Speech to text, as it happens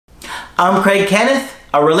I'm Craig Kenneth,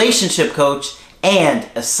 a relationship coach and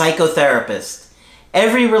a psychotherapist.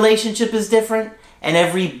 Every relationship is different and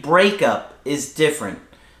every breakup is different.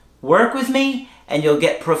 Work with me and you'll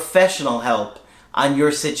get professional help on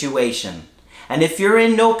your situation. And if you're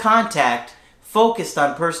in no contact, focused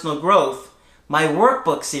on personal growth, my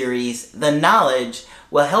workbook series, The Knowledge,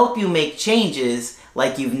 will help you make changes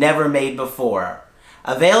like you've never made before.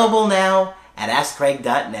 Available now at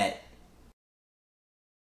AskCraig.net.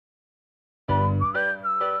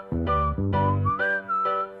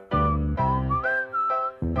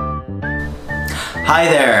 Hi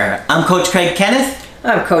there, I'm Coach Craig Kenneth.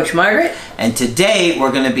 I'm Coach Margaret. And today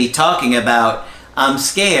we're going to be talking about I'm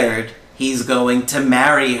scared he's going to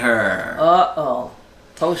marry her. Uh-oh.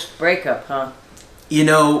 Post-breakup, huh? You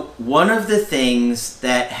know, one of the things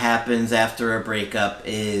that happens after a breakup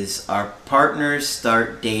is our partners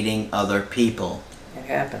start dating other people. It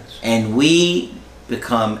happens. And we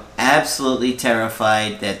become absolutely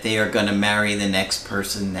terrified that they are going to marry the next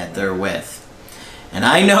person that they're with. And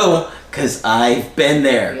I know, because I've been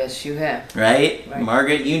there. Yes, you have. Right?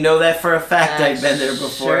 Margaret, you know that for a fact. I've been there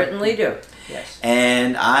before. Certainly do. Yes.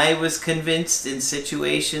 And I was convinced in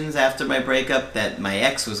situations after my breakup that my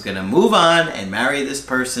ex was going to move on and marry this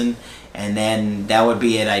person, and then that would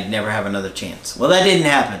be it. I'd never have another chance. Well, that didn't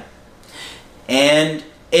happen. And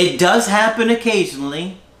it does happen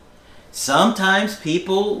occasionally. Sometimes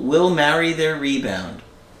people will marry their rebound.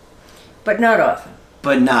 But not often.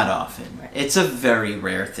 But not often. Right. It's a very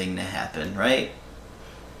rare thing to happen, right?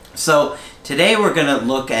 So today we're going to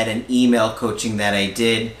look at an email coaching that I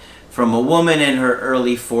did from a woman in her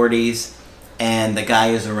early 40s, and the guy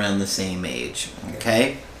is around the same age,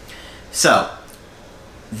 okay? So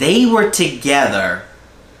they were together,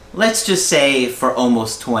 let's just say, for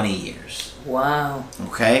almost 20 years. Wow.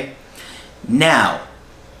 Okay? Now,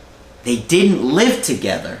 they didn't live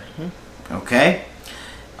together, okay?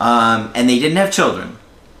 And they didn't have children.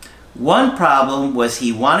 One problem was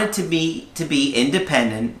he wanted to be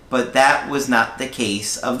independent, but that was not the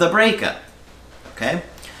case of the breakup. Okay?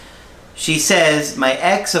 She says, my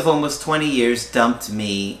ex of almost 20 years dumped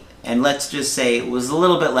me, and let's just say it was a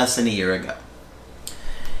little bit less than a year ago.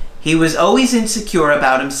 He was always insecure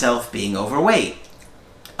about himself being overweight.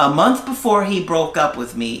 A month before he broke up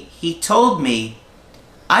with me, he told me,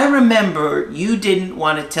 I remember you didn't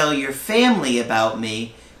want to tell your family about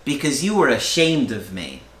me because you were ashamed of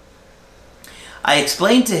me. I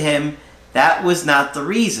explained to him that was not the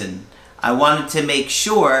reason. I wanted to make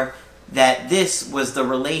sure that this was the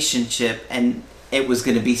relationship and it was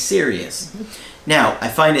going to be serious. Now, I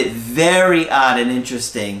find it very odd and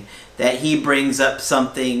interesting that he brings up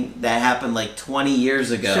something that happened like 20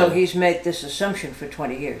 years ago. So he's made this assumption for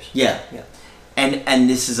 20 years. Yeah. And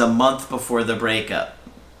this is a month before the breakup.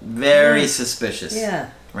 Very suspicious. Yeah.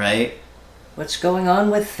 Right? What's going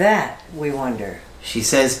on with that, we wonder? She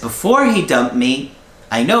says, before he dumped me,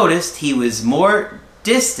 I noticed he was more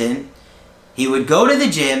distant. He would go to the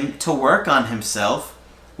gym to work on himself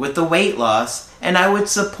with the weight loss, and I would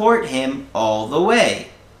support him all the way.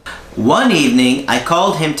 One evening, I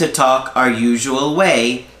called him to talk our usual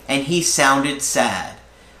way, and he sounded sad.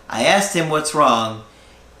 I asked him what's wrong,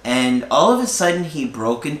 and all of a sudden he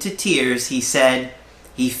broke into tears. He said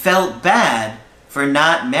he felt bad for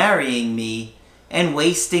not marrying me and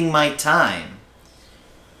wasting my time.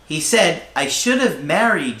 He said, I should have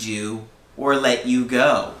married you or let you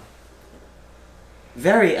go.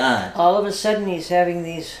 Very odd. All of a sudden he's having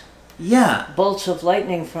these bolts of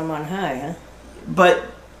lightning from on high, huh? But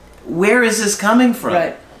where is this coming from?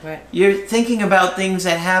 Right. You're thinking about things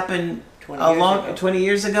that happened 20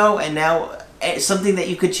 years ago, and now something that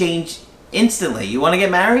you could change instantly. You want to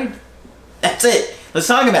get married? That's it. Let's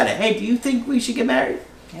talk about it. Hey, do you think we should get married?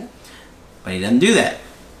 Yeah. But he doesn't do that.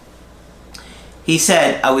 He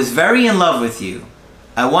said, I was very in love with you.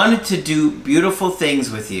 I wanted to do beautiful things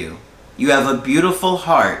with you. You have a beautiful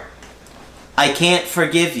heart. I can't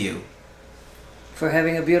forgive you. For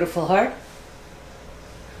having a beautiful heart?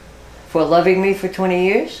 For loving me for 20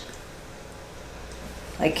 years?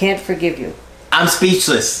 I can't forgive you. I'm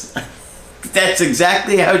speechless. That's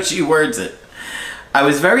exactly how she words it. I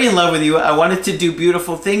was very in love with you. I wanted to do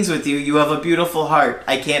beautiful things with you. You have a beautiful heart.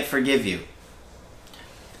 I can't forgive you.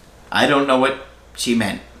 I don't know what she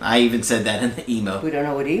meant. I even said that in the email. We don't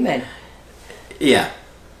know what he meant. Yeah.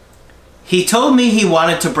 He told me he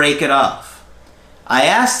wanted to break it off. I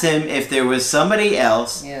asked him if there was somebody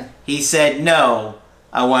else. Yeah. He said, no,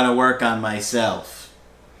 I want to work on myself.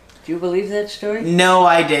 Do you believe that story? No,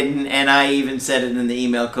 I didn't, and I even said it in the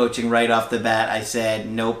email coaching right off the bat. I said,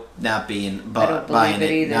 nope, not buying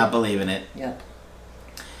it, either. not believing it. Yeah.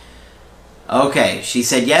 Okay, she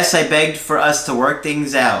said, yes, I begged for us to work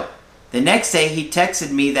things out. The next day, he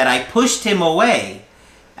texted me that I pushed him away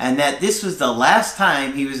and that this was the last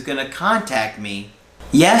time he was going to contact me.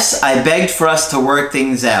 Yes, I begged for us to work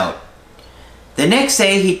things out. The next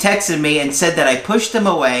day, he texted me and said that I pushed him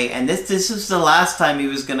away and this was the last time he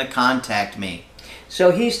was going to contact me.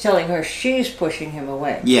 So he's telling her she's pushing him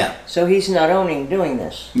away. Yeah. So he's not owning doing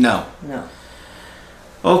this. No. No.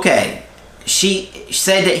 Okay. She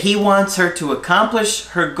said that he wants her to accomplish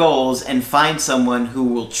her goals and find someone who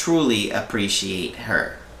will truly appreciate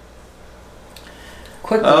her.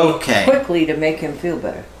 Quickly to make him feel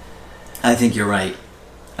better. I think you're right.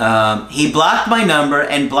 He blocked my number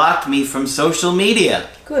and blocked me from social media.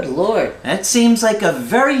 Good Lord. That seems like a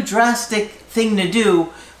very drastic thing to do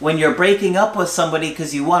when you're breaking up with somebody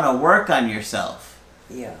because you want to work on yourself.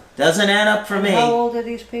 Yeah. Doesn't add up for me. How old are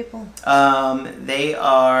these people? They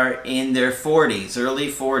are in their 40s, early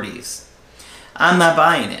 40s. I'm not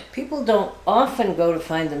buying it. People don't often go to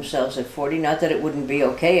find themselves at 40. Not that it wouldn't be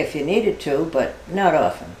okay if you needed to, but not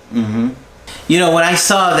often. Mm-hmm. You know, when I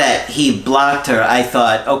saw that he blocked her, I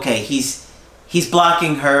thought, okay, he's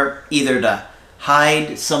blocking her either to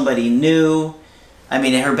hide somebody new. I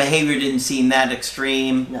mean, her behavior didn't seem that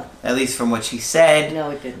extreme. No. At least from what she said. No,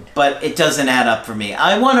 it didn't. But it doesn't add up for me.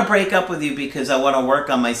 I want to break up with you because I want to work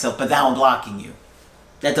on myself, but now I'm blocking you.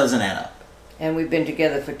 That doesn't add up. And we've been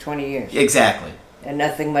together for 20 years. Exactly. And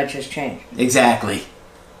nothing much has changed. Exactly.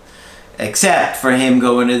 Except for him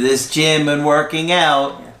going to this gym and working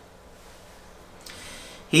out. Yeah.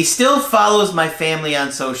 He still follows my family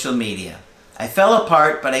on social media. I fell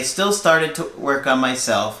apart, but I still started to work on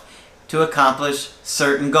myself to accomplish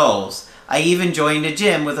certain goals. I even joined a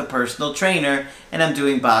gym with a personal trainer, and I'm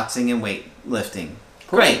doing boxing and weightlifting.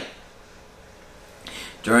 Cool. Great.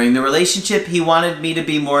 During the relationship, he wanted me to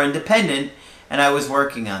be more independent, and I was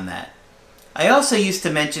working on that. I also used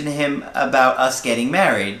to mention to him about us getting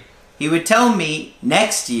married. He would tell me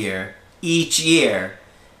next year, each year,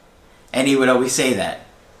 and he would always say that.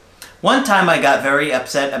 One time I got very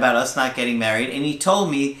upset about us not getting married, and he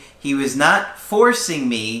told me he was not forcing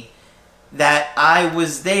me, that I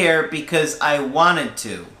was there because I wanted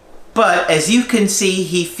to. But as you can see,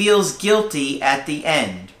 he feels guilty at the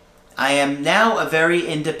end. I am now a very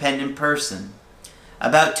independent person.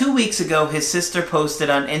 About 2 weeks ago, his sister posted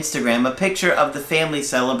on Instagram a picture of the family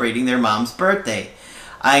celebrating their mom's birthday.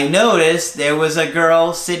 I noticed there was a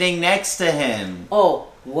girl sitting next to him. Oh,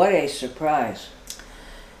 what a surprise.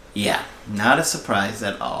 Yeah, not a surprise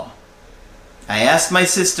at all. I asked my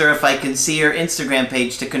sister if I can see her Instagram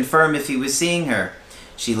page to confirm if he was seeing her.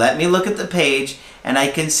 She let me look at the page, and I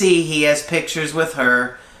can see he has pictures with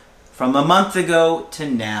her from a month ago to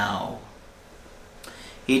now.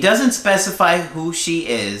 He doesn't specify who she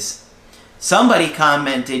is. Somebody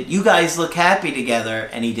commented, "You guys look happy together,"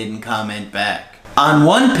 and he didn't comment back. On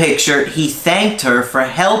one picture, he thanked her for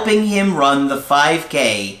helping him run the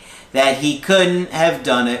 5K, that he couldn't have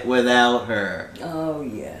done it without her. Oh,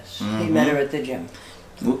 yes. He met her at the gym.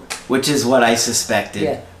 Which is what I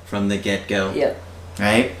suspected from the get-go. Yeah.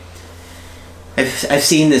 Right? I've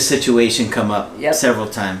seen this situation come up several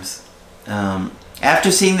times. After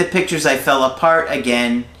seeing the pictures, I fell apart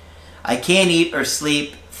again. I can't eat or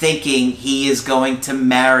sleep thinking he is going to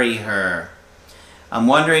marry her. I'm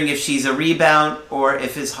wondering if she's a rebound or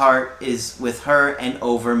if his heart is with her and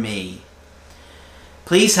over me.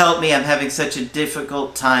 Please help me. I'm having such a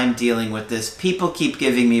difficult time dealing with this. People keep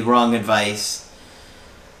giving me wrong advice.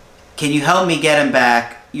 Can you help me get him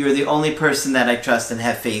back? You're the only person that I trust and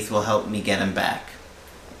have faith will help me get him back.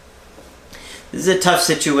 This is a tough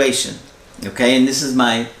situation, okay? And this is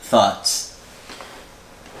my thoughts.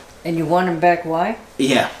 And you want him back, why?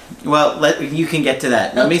 Yeah. Well, you can get to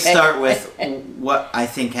that. Let me start with what I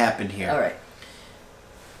think happened here. All right.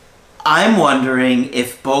 I'm wondering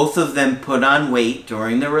if both of them put on weight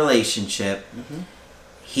during the relationship. Mm-hmm.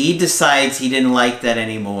 He decides he didn't like that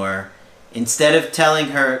anymore. Instead of telling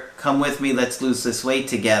her, "Come with me, let's lose this weight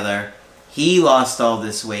together," he lost all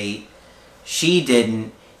this weight. She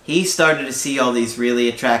didn't. He started to see all these really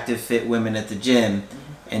attractive, fit women at the gym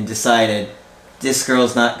and decided, this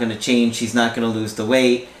girl's not going to change. She's not going to lose the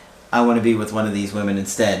weight. I want to be with one of these women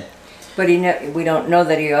instead. But we don't know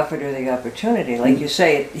that he offered her the opportunity. Like you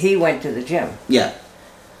say, he went to the gym. Yeah.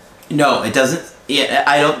 No, it doesn't. Yeah,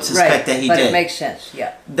 I don't suspect that he did. But it makes sense,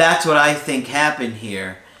 yeah. That's what I think happened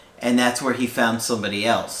here, and that's where he found somebody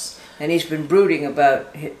else. And he's been brooding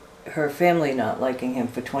about her family not liking him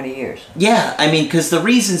for 20 years. Yeah, I mean, because the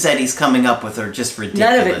reasons that he's coming up with are just ridiculous.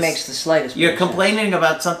 None of it makes the slightest You're complaining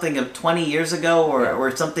about something of 20 years ago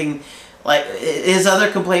or something Like, his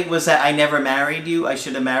other complaint was that I never married you, I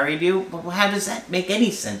should have married you. But how does that make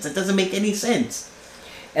any sense? It doesn't make any sense.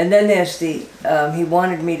 And then there's the, he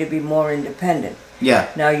wanted me to be more independent. Yeah.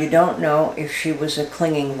 Now, you don't know if she was a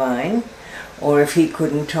clinging vine or if he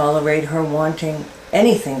couldn't tolerate her wanting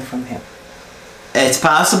anything from him. It's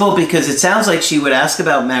possible because it sounds like she would ask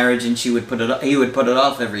about marriage and he would put it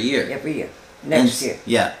off every year. Every year. Next year.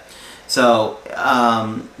 Yeah. So,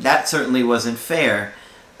 that certainly wasn't fair.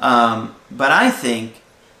 But I think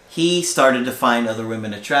he started to find other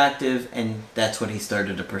women attractive, and that's what he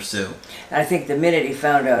started to pursue. I think the minute he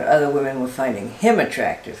found out other women were finding him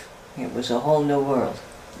attractive, it was a whole new world.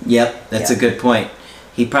 Yep, that's a good point.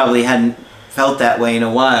 He probably hadn't felt that way in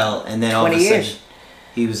a while, and then all of a sudden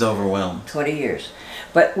he was overwhelmed. 20 years.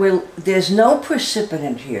 But there's no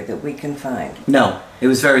precipitant here that we can find. No, it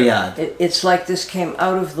was very odd. It's like this came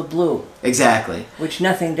out of the blue. Exactly. Which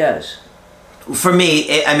nothing does. For me,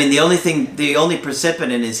 the only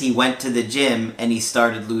precipitant is he went to the gym and he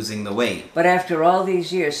started losing the weight. But after all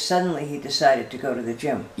these years, suddenly he decided to go to the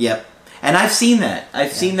gym. Yep. And I've seen that.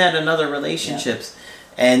 I've seen that in other relationships.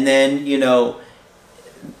 Yeah. And then,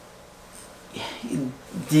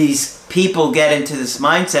 these people get into this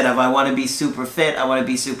mindset of, I want to be super fit, I want to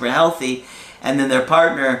be super healthy, and then their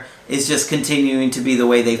partner is just continuing to be the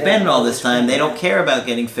way they've been all this time. They don't care about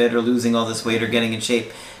getting fit or losing all this weight or getting in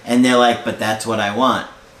shape. And they're like, but that's what I want.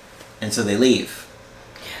 And so they leave.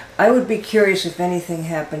 I would be curious if anything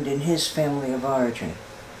happened in his family of origin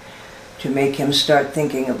to make him start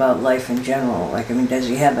thinking about life in general. Like, does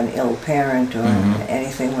he have an ill parent or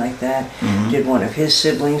anything like that? Mm-hmm. Did one of his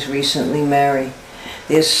siblings recently marry?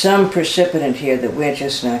 There's some precipitant here that we're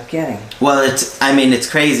just not getting. Well, it's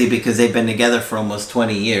crazy because they've been together for almost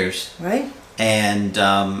 20 years. Right. And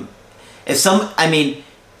if somebody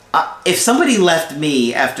left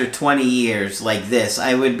me after 20 years like this,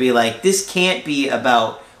 I would be like, this can't be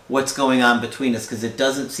about what's going on between us, because it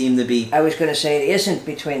doesn't seem to be. I was going to say it isn't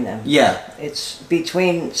between them. Yeah. It's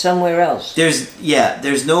between somewhere else.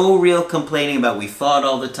 There's no real complaining about we fought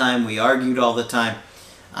all the time, we argued all the time.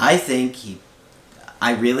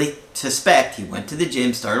 I really suspect he went to the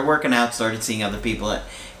gym, started working out, started seeing other people,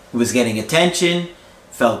 was getting attention,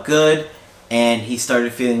 felt good, and he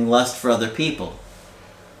started feeling lust for other people.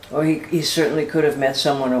 Or he certainly could have met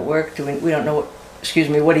someone at work. We don't know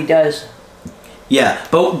what he does. Yeah,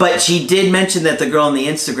 but she did mention that the girl on the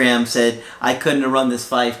Instagram said, I couldn't have run this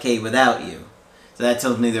 5K without you. So that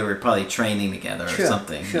tells me they were probably training together or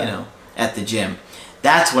something, at the gym.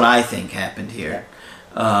 That's what I think happened here.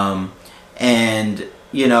 Yeah. And,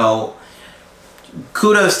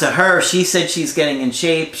 kudos to her. She said she's getting in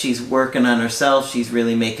shape. She's working on herself. She's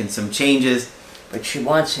really making some changes. But she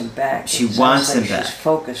wants him back. She wants him back. She's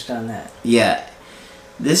focused on that. Yeah.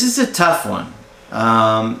 This is a tough one.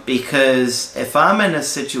 Because if I'm in a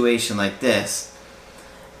situation like this,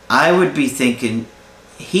 I would be thinking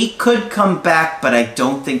he could come back, but I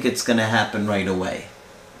don't think it's going to happen right away.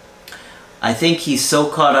 I think he's so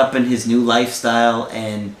caught up in his new lifestyle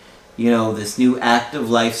and, this new active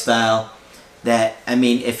lifestyle that,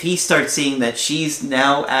 if he starts seeing that she's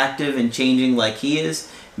now active and changing like he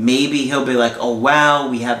is, maybe he'll be like, oh wow,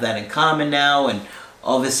 we have that in common now, and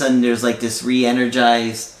all of a sudden there's like this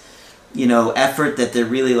re-energized, effort that they're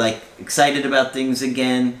really like excited about things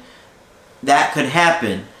again. That could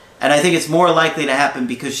happen. And I think it's more likely to happen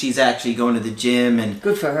because she's actually going to the gym and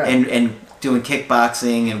good for her. And doing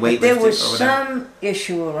kickboxing and weightlifting. But there was some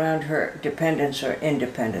issue around her dependence or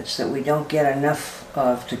independence that we don't get enough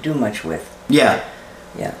of to do much with. Yeah.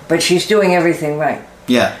 Yeah. But she's doing everything right.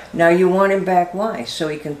 Yeah. Now you want him back, why? So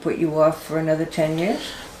he can put you off for another 10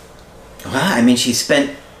 years? Well, she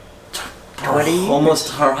spent 20 years.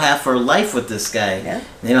 Almost half her life with this guy. Yeah.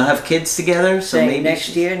 They don't have kids together, so maybe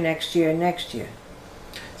next year.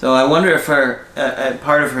 So I wonder if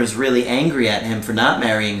part of her is really angry at him for not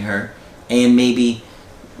marrying her, and maybe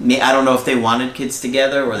I don't know if they wanted kids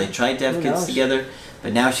together or they tried to have kids together,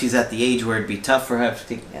 but now she's at the age where it'd be tough for her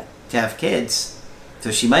to have kids, so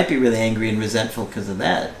she might be really angry and resentful because of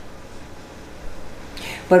that.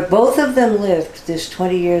 But both of them lived this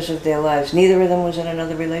 20 years of their lives. Neither of them was in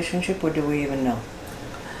another relationship, or do we even know?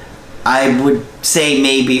 I would say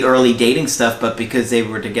maybe early dating stuff, but because they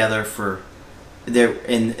were together they're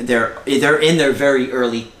in their very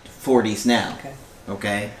early 40s now.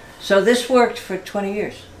 Okay. So this worked for 20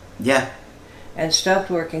 years. Yeah. And stopped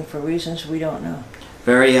working for reasons we don't know.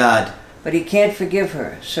 Very odd. But he can't forgive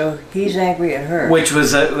her, so he's angry at her. Which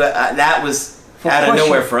was that was out of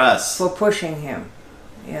nowhere for us. For pushing him.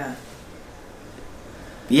 Yeah.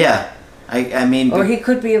 Yeah. I mean... Or he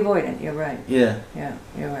could be avoidant, you're right. Yeah. Yeah,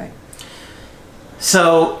 you're right.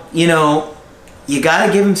 So, you know, you got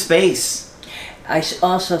to give him space.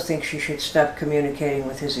 Also think she should stop communicating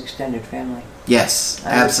with his extended family. Yes,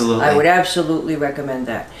 absolutely. I would absolutely recommend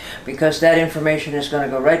that, because that information is going to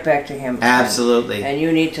go right back to him. Absolutely. And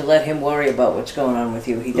you need to let him worry about what's going on with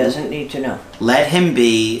you. He doesn't need to know. Let him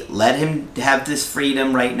be. Let him have this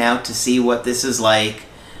freedom right now to see what this is like.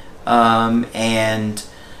 And,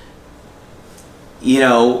 you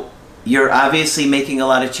know, you're obviously making a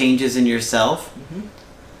lot of changes in yourself. Mm-hmm.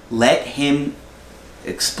 Let him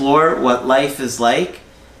explore what life is like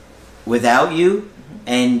without you,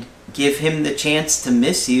 and give him the chance to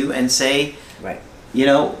miss you and say, right, you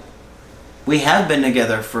know, we have been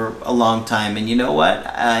together for a long time, and you know what,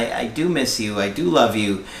 I do miss you, I do love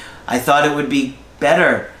you. I thought it would be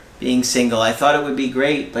better being single, I thought it would be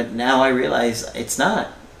great, but now I realize it's not.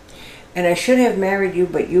 And I should have married you,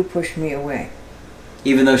 but you pushed me away.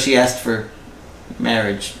 Even though she asked for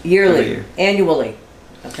marriage yearly, annually,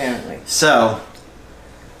 apparently. So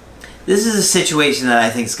this is a situation that I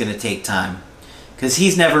think is going to take time, because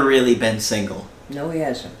he's never really been single. No, he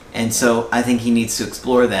hasn't. And so I think he needs to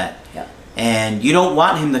explore that. Yeah. And you don't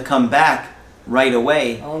want him to come back right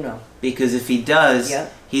away. Oh, no. Because if he does, yeah,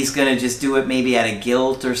 he's going to just do it maybe out of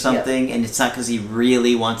guilt or something, yeah, and it's not because he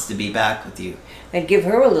really wants to be back with you. And give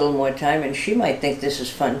her a little more time, and she might think this is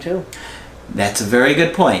fun, too. That's a very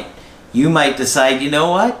good point. You might decide, you know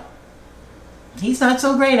what? He's not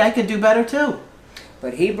so great. I could do better, too.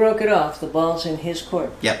 But he broke it off. The ball's in his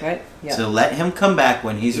court. Yep. Right? Yeah. So let him come back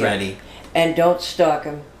when he's yeah, ready. And don't stalk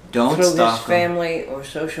him. Don't through stalk his family or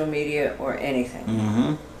social media or anything.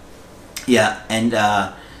 Mm-hmm. Yeah,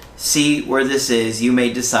 and see where this is. You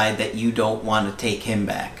may decide that you don't want to take him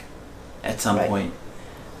back at some point.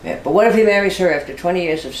 Yeah, but what if he marries her after 20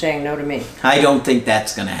 years of saying no to me? I don't think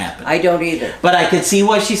that's going to happen. I don't either. But I could see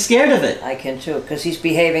why she's scared of it. I can too, because he's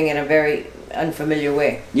behaving in a very unfamiliar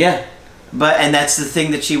way. Yeah, and that's the thing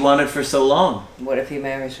that she wanted for so long. What if he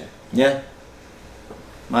marries her? Yeah.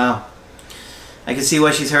 Wow. I can see why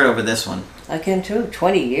she's hurt over this one. I can too.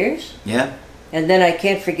 20 years? Yeah. And then I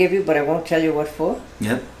can't forgive you, but I won't tell you what for?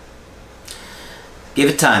 Yep. Give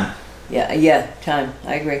it time. Yeah, time.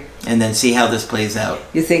 I agree. And then see how this plays out.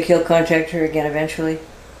 You think he'll contact her again eventually?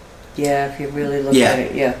 Yeah, if you really look at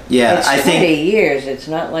it, yeah. Yeah, it's 20 years. It's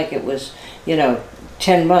not like it was,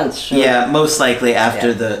 10 months. So. Yeah, most likely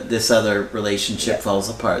after this other relationship falls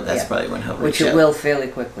apart. That's probably when he'll reach out. Which it will fairly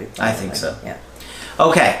quickly. Probably. I think so. Yeah.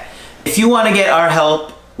 Okay. If you want to get our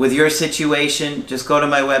help with your situation, just go to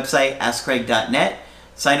my website, askcraig.net.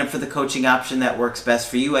 Sign up for the coaching option that works best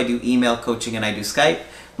for you. I do email coaching and I do Skype.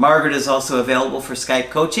 Margaret is also available for Skype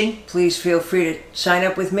coaching. Please feel free to sign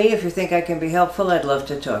up with me if you think I can be helpful. I'd love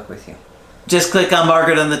to talk with you. Just click on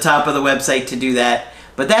Margaret on the top of the website to do that.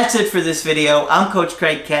 But that's it for this video. I'm Coach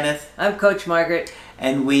Craig Kenneth. I'm Coach Margaret.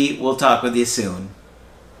 And we will talk with you soon.